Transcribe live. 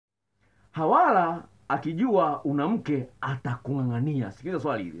hawala akijua una mke atakung'ang'ania. Sikiliza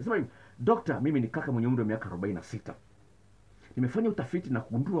swali hili. Sema hivi, Dokta, mimi ni kaka mwenye umri wa miaka 46. Nimefanya utafiti na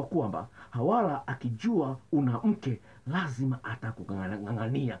kugundua kwamba hawala akijua una mke lazima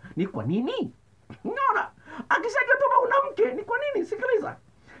atakung'ang'ania. Ni kwa nini? Unaona? Akishajua kwamba una mke ni kwa nini? Sikiliza.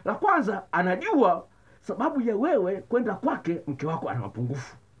 La kwanza, anajua sababu ya wewe kwenda kwake mke wako ana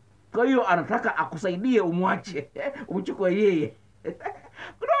mapungufu. Kwa hiyo anataka akusaidie umwache, umchukue yeye.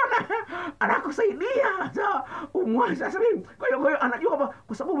 Unaona? Anakusaidia sawa umwache. Sasa mimi kwa hiyo anajua kwamba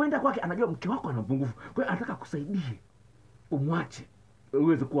kwa sababu umeenda kwake anajua mke wako ana mapungufu. Kwa hiyo anataka akusaidie umwache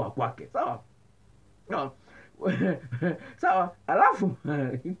uweze kuwa kwake. Sawa? Sawa. Sawa. Alafu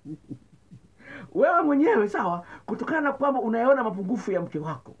wewe mwenyewe sawa, kutokana na kwamba unayaona mapungufu ya mke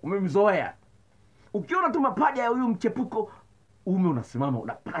wako, umemzoea. Ukiona tu mapaja ya huyu mchepuko, unasimama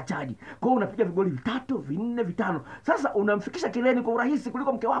unapata chaji. Kwa hiyo unapiga vigoli 3, 4, 5. Sasa unamfikisha kileni kwa urahisi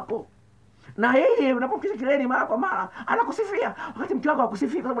kuliko mke wako. Na yeye unapofikisha kileni mara kwa mara anakusifia, wakati mke wako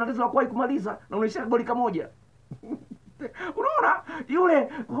hakusifia kwa sababu anataka kuwahi kumaliza na unaishia goli kamoja. Unaona? Yule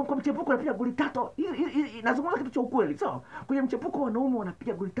kwa mchepuko anapiga goli 3. Nazungumza kitu cha ukweli, sawa? Kwenye mchepuko wanaume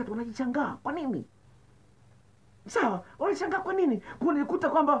wanapiga goli 3 wanajichangaa. Kwa nini? Sawa, wanashangaa kwa nini? Kunikuta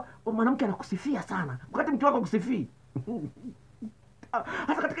kwamba mwanamke anakusifia sana wakati mke wako hakusifii.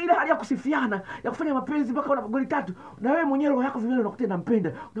 Hata katika ile hali ya kusifiana, ya kufanya mapenzi mpaka una goli 3, na wewe mwenyewe roho yako vile unakuta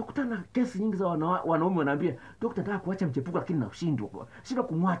inampenda. Unakutana na kesi nyingi za wanaume wanaambia, "Dokta, nataka kuacha mchepuko lakini nashindwa. Shindwa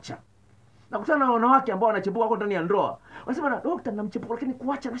kumwacha." Nakutana na wanawake ambao wanachepuka wako ndani ya ndoa. Wanasema, "Dokta, na mchepuko lakini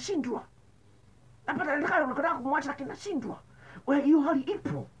kuacha nashindwa. Nataka kumwacha lakini nashindwa." Wewe hiyo hali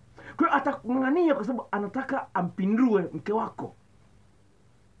ipo. Kwa hiyo atakung'ang'ania kwa sababu anataka ampindue mke wako.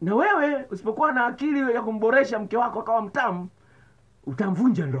 Na wewe usipokuwa na akili ya kumboresha mke wako akawa mtamu,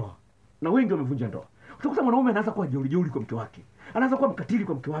 utamvunja ndoa. Na wengi wamevunja ndoa. Utakuta mwanaume anaanza kuwa jeuri kwa mke wake. Anaanza kuwa mkatili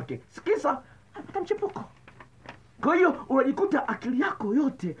kwa mke wake. Sikisa, anapata mchepuko. Kwa hiyo unajikuta akili yako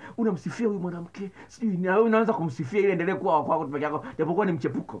yote unamsifia huyu mwanamke. Sijui na wewe unaanza kumsifia ili endelee kuwa wako peke yako japokuwa ni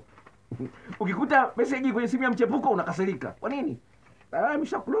mchepuko. Ukikuta message kwenye simu ya mchepuko unakasirika. Kwa nini?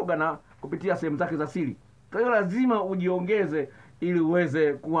 Ameshakuloga na kupitia sehemu zake za siri. Kwa hiyo lazima ujiongeze ili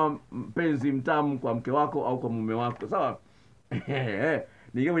uweze kuwa mpenzi mtamu kwa mke wako au kwa mume wako. Sawa?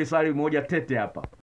 Ni kama swali moja tete hapa.